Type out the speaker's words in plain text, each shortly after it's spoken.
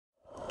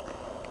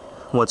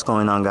What's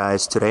going on,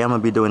 guys? Today I'm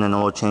gonna be doing an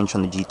oil change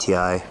on the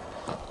GTI.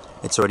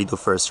 It's already due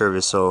for a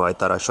service, so I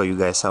thought I'd show you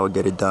guys how I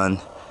get it done.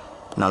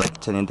 Not like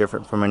it's any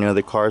different from any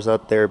other cars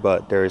out there,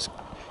 but there's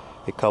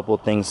a couple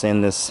things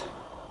in this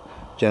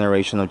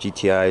generation of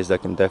GTIs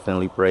that can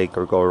definitely break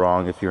or go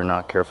wrong if you're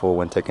not careful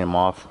when taking them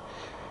off.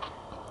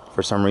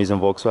 For some reason,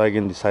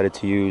 Volkswagen decided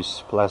to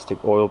use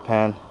plastic oil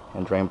pan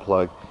and drain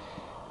plug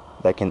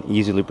that can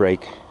easily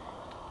break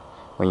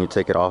when you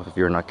take it off if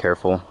you're not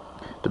careful.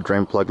 The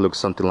drain plug looks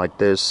something like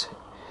this.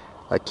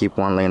 I keep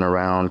one laying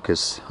around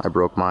because I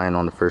broke mine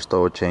on the first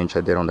oil change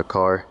I did on the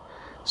car,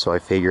 so I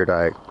figured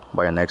I'd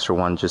buy an extra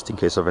one just in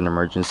case of an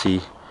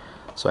emergency.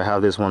 So I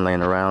have this one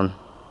laying around.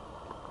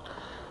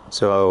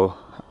 So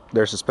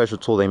there's a special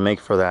tool they make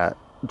for that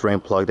drain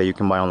plug that you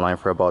can buy online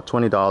for about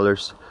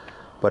 $20,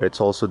 but it's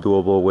also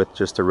doable with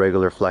just a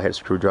regular flathead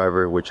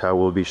screwdriver, which I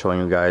will be showing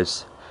you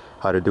guys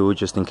how to do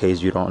just in case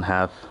you don't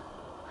have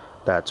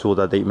that tool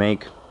that they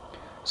make.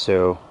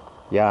 So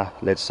yeah,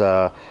 let's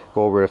go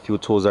over a few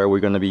tools that we're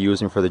going to be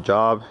using for the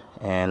job,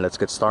 and let's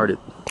get started.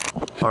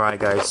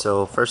 Alright guys,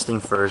 so first thing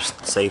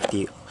first,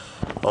 safety.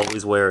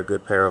 Always wear a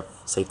good pair of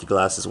safety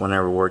glasses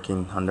whenever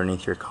working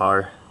underneath your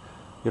car.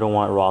 You don't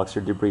want rocks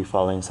or debris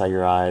falling inside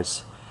your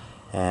eyes.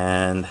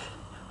 And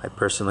I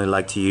personally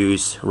like to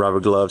use rubber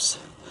gloves.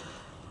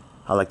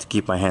 I like to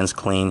keep my hands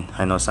clean.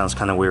 I know it sounds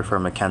kind of weird for a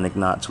mechanic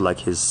not to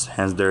like his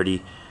hands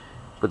dirty,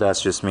 but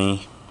that's just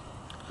me.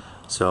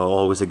 So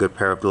always a good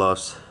pair of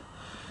gloves.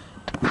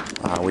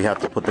 We have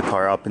to put the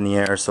car up in the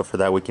air, so for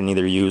that we can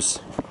either use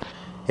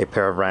a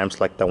pair of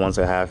ramps like the ones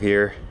I have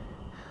here,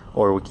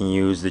 or we can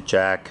use the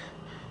jack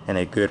and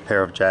a good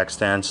pair of jack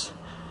stands.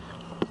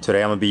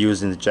 Today I'm gonna be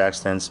using the jack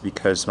stands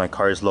because my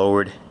car is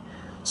lowered,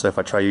 so if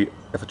I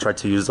try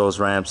to use those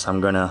ramps,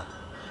 I'm gonna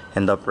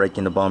end up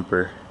breaking the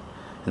bumper,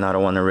 and I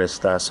don't want to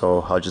risk that,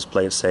 so I'll just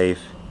play it safe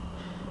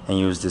and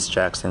use this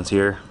jack stands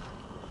here.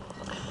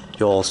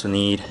 You'll also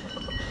need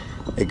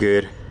a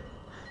good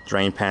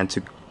drain pan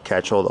to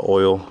catch all the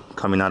oil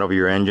coming out of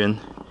your engine,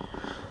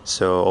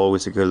 so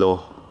always a good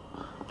little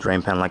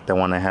drain pan like the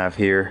one I have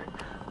here.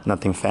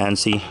 Nothing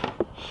fancy.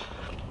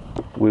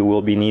 We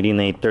will be needing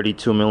a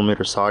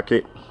 32mm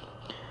socket.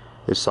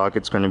 This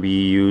socket's going to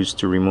be used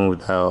to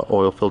remove the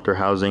oil filter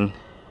housing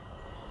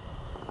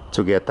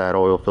to get that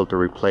oil filter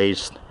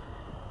replaced,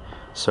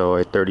 so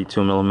a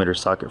 32mm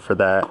socket for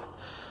that,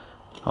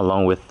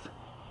 along with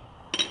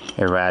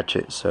a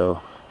ratchet.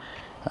 So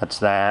that's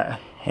that.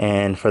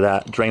 And for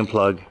that drain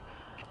plug,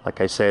 like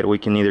I said, we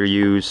can either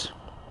use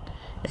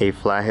a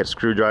flathead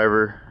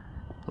screwdriver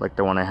like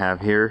the one I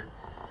have here.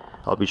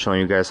 I'll be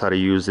showing you guys how to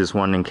use this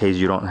one in case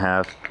you don't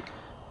have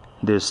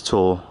this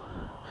tool.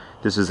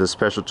 This is a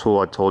special tool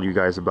I told you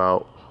guys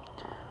about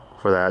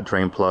for that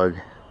drain plug.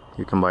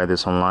 You can buy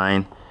this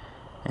online,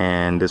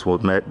 and this will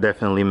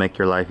definitely make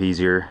your life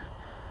easier.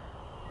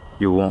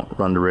 You won't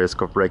run the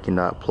risk of breaking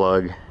that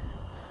plug.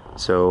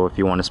 So if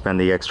you want to spend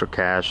the extra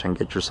cash and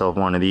get yourself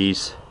one of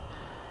these,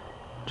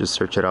 just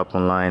search it up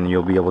online and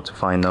you'll be able to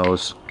find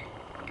those.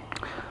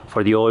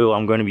 For the oil,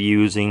 I'm going to be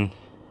using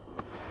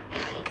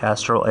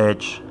Castrol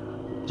Edge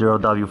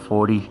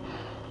 0W40.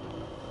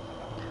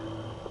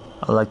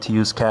 I like to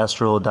use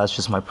Castrol. That's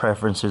just my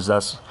preferences.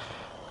 That's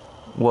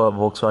what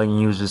Volkswagen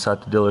uses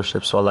at the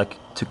dealership, so I like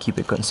to keep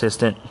it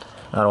consistent.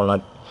 I don't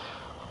like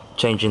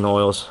changing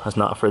oils. That's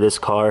not for this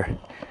car.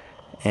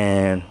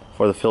 And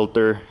for the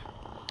filter,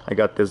 I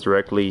got this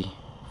directly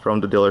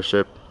from the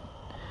dealership.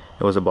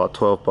 It was about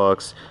 12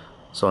 bucks,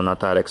 so not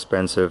that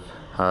expensive.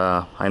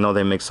 I know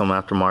they make some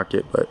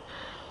aftermarket, but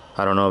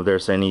I don't know if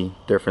there's any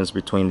difference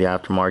between the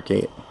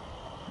aftermarket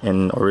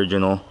and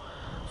original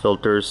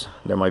filters.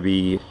 There might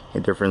be a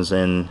difference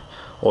in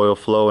oil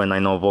flow, and I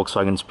know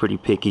Volkswagen's pretty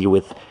picky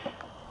with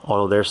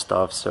all of their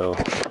stuff, so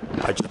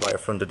I just buy it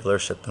from the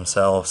dealership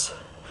themselves.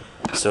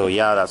 So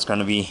yeah, that's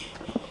gonna be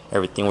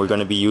everything we're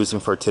gonna be using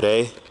for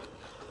today.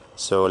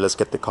 So let's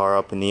get the car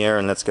up in the air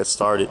and let's get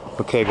started.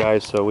 Okay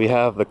guys, so we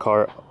have the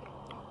car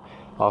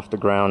off the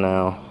ground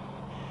now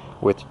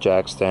with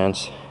jack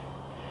stands.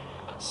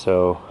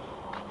 So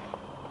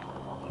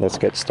let's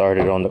get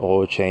started on the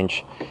oil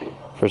change.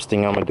 First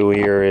thing I'm gonna do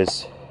here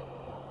is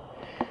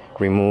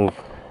remove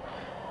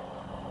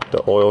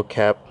the oil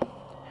cap.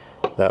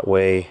 That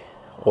way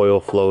oil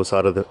flows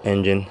out of the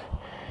engine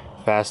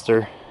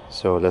faster.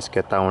 So let's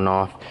get that one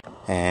off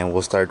and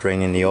we'll start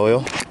draining the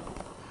oil.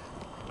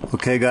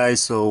 Okay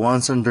guys, so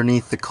once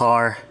underneath the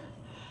car,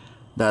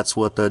 that's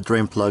what the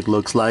drain plug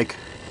looks like.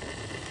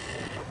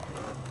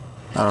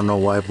 I don't know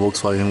why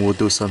Volkswagen will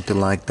do something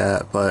like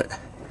that, but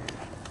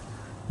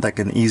that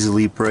can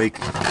easily break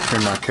if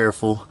you're not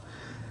careful.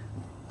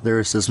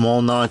 There's a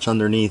small notch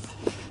underneath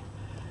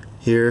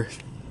here,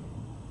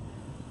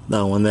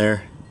 that one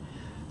there,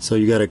 so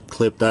you gotta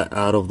clip that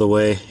out of the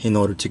way in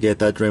order to get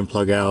that drain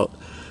plug out.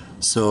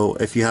 So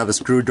if you have a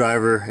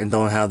screwdriver and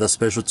don't have the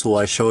special tool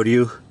I showed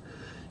you,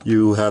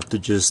 you have to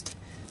just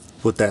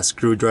put that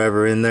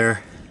screwdriver in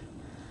there.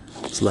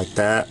 It's like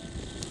that.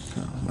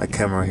 My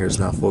camera here is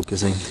not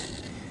focusing.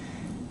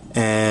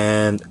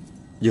 And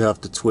you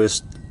have to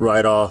twist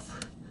right off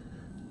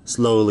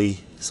slowly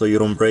so you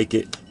don't break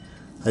it.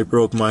 I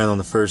broke mine on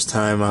the first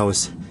time I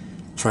was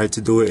trying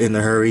to do it in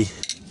a hurry,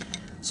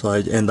 so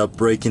I end up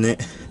breaking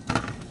it.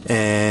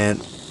 And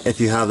if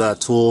you have that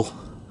tool,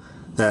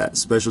 that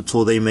special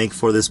tool they make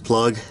for this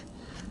plug,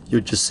 you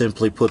just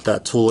simply put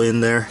that tool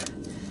in there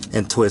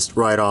and twist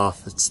right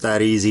off. It's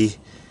that easy,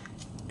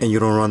 and you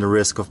don't run the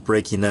risk of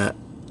breaking that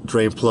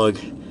drain plug.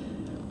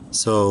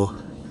 So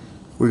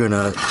we're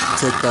gonna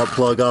take that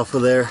plug off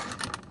of there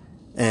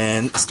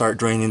and start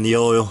draining the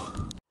oil.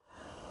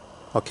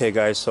 Okay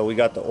guys, so we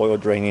got the oil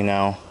draining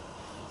now.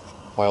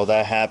 While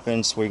that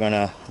happens, we're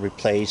gonna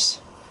replace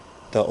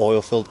the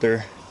oil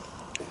filter.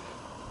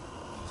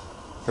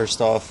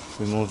 First off,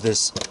 remove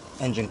this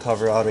engine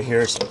cover out of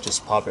here, so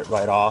just pop it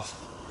right off.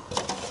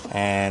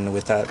 And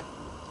with that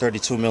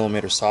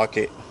 32mm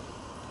socket,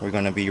 we're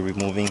gonna be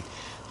removing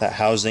that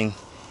housing.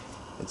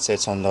 It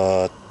sits on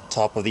the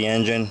top of the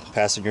engine,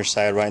 passenger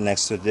side, right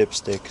next to the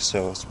dipstick,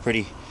 so it's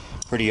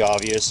pretty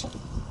obvious.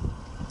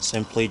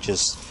 Simply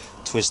just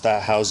twist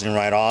that housing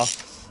right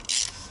off.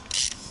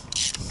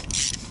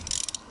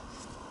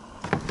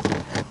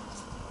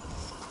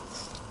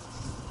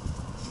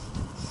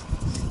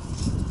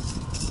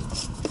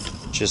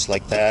 Just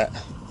like that,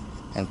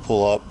 and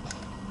pull up.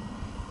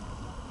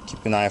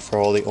 Keep an eye for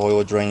all the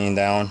oil draining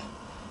down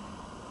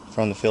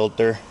from the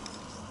filter.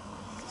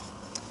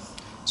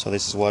 So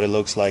this is what it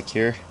looks like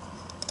here.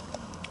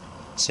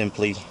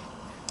 Simply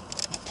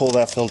pull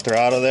that filter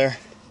out of there.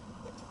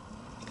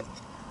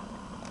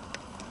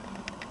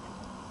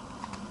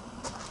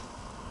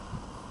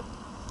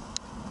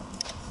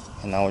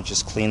 And now we'll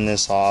just clean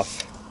this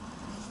off.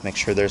 Make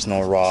sure there's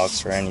no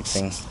rocks or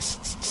anything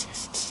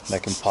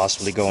that can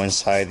possibly go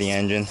inside the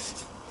engine.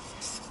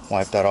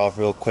 Wipe that off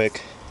real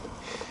quick.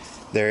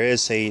 There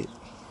is an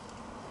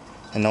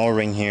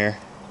O-ring here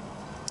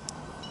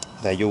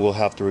that you will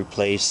have to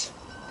replace.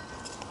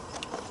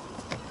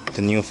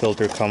 The new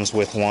filter comes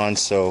with one,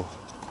 so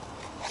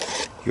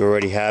you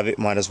already have it,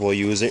 might as well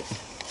use it.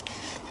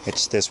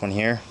 It's this one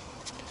here.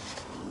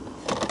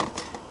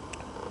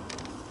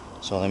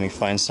 So let me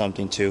find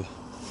something to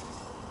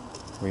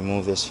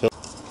remove this filter,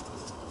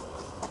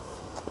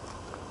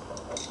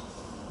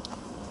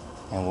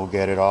 and we'll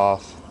get it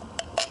off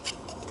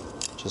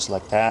just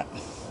like that.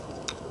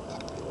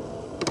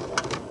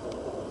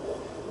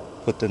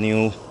 Put the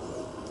new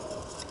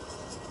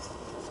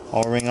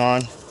O-ring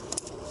on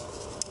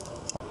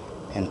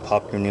and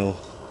pop your new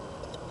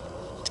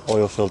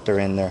oil filter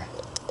in there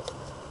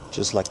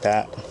just like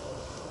that,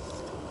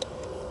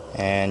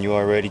 and you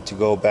are ready to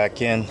go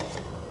back in.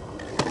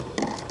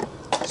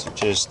 So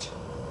just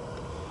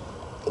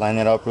line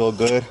it up real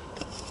good,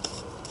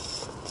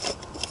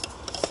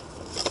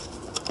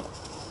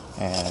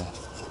 and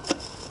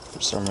for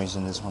some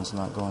reason this one's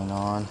not going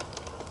on.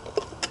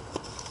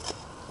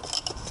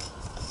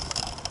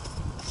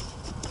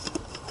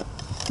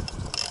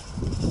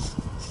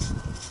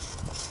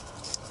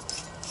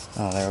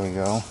 Oh, there we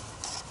go.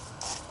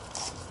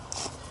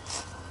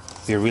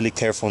 Be really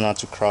careful not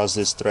to cross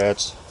these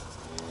threads.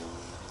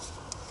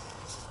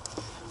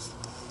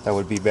 That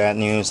would be bad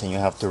news, and you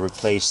have to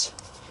replace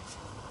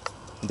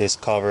this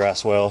cover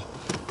as well.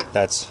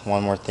 That's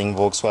one more thing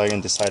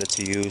Volkswagen decided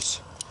to use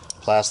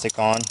plastic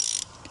on.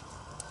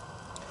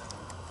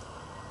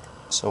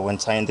 So when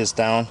tying this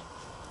down,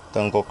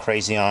 don't go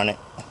crazy on it.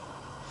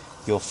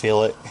 You'll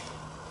feel it.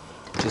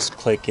 Just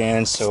click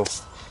in, so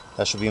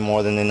that should be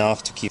more than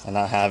enough to keep and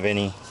not have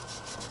any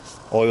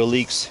oil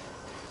leaks.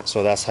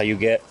 So that's how you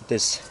get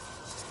this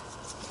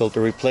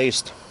filter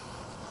replaced.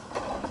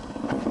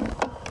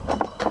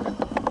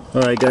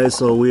 Alright guys,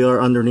 so we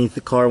are underneath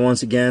the car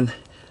once again.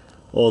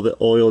 All the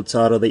oil's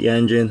out of the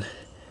engine.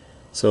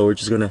 So we're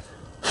just gonna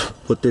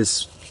put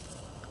this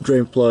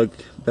drain plug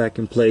back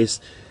in place.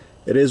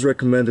 It is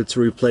recommended to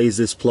replace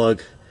this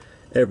plug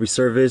every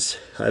service.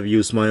 I've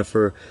used mine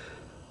for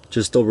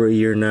just over a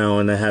year now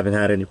and I haven't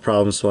had any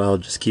problems, so I'll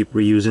just keep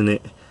reusing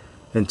it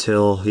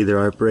until either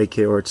I break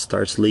it or it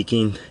starts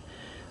leaking.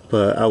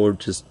 But I would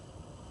just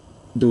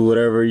do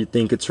whatever you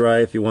think it's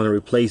right, if you want to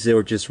replace it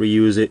or just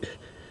reuse it,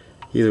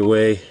 either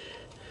way.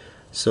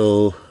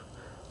 So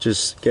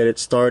just get it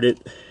started,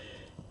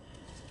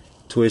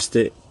 twist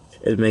it,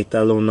 and make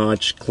that little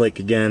notch click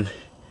again,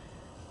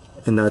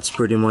 and that's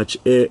pretty much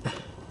it.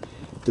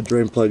 The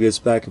drain plug is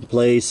back in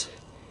place.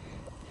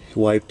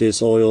 Wipe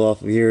this oil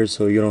off of here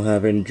so you don't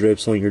have any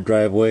drips on your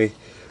driveway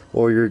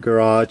or your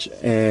garage,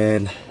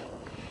 and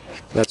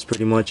that's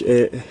pretty much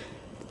it.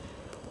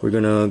 We're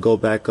gonna go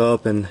back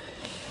up and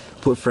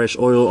put fresh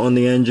oil on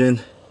the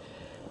engine,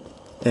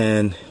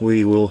 and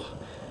we will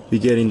be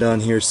getting done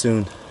here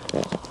soon.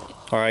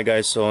 Alright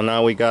guys, so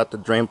now we got the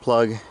drain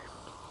plug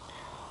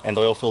and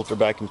the oil filter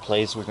back in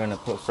place. We're gonna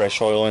put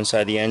fresh oil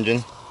inside the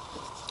engine.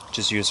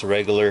 Just use a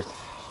regular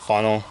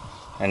funnel,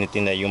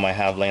 anything that you might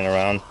have laying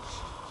around.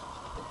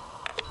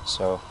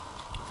 So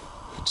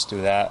let's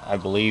do that. I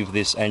believe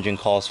this engine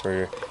calls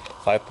for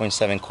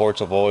 5.7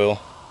 quarts of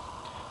oil.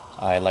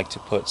 I like to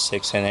put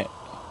 6 in it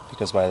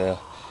because by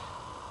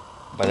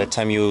the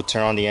time you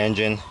turn on the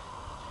engine,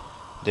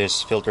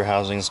 this filter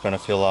housing is going to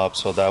fill up,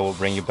 so that will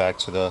bring you back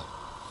to the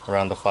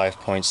around the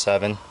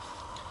 5.7.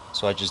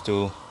 So I just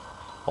do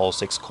all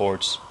 6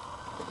 quarts.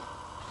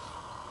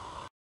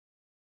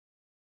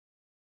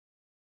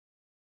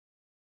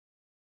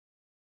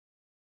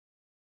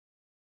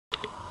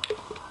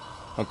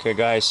 Okay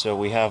guys, so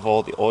we have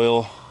all the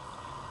oil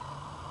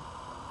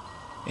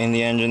in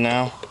the engine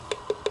now.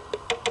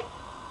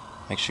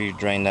 Make sure you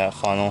drain that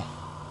funnel,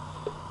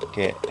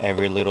 get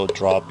every little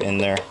drop in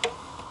there.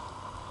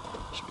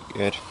 Should be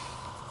good.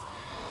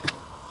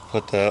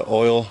 Put the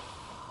oil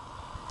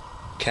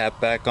cap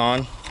back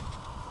on,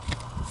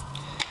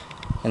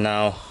 and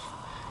now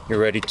you're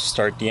ready to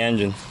start the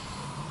engine.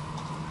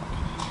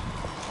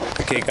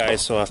 Okay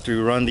guys, so after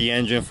you run the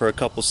engine for a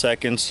couple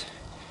seconds,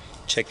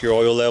 check your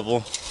oil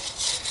level.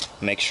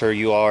 Make sure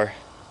you are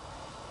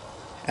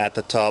at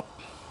the top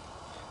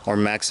or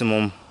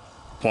maximum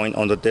point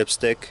on the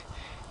dipstick,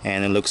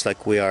 and it looks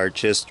like we are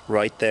just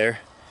right there.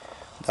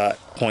 That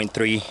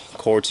 0.3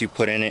 quarts you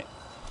put in it,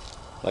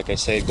 like I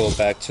said, go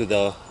back to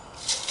the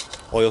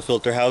oil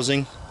filter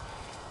housing,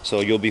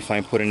 so you'll be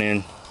fine putting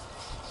in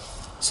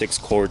 6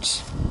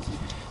 quarts.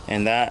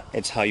 And that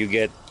is how you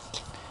get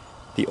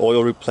the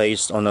oil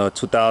replaced on a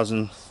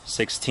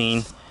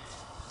 2016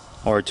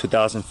 or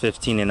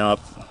 2015 and up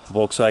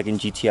Volkswagen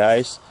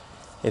GTIs.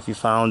 If you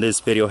found this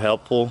video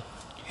helpful,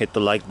 hit the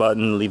like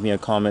button, leave me a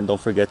comment,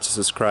 don't forget to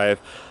subscribe.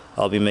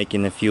 I'll be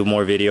making a few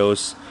more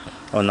videos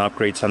on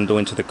upgrades I'm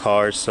doing to the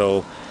cars,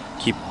 so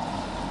keep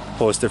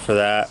posted for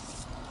that.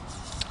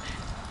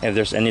 If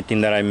there's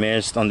anything that I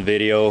missed on the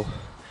video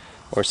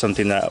or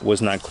something that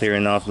was not clear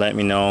enough, let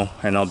me know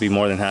and I'll be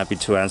more than happy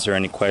to answer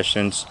any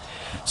questions.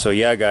 So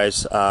yeah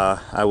guys,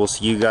 I will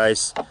see you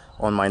guys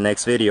on my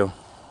next video.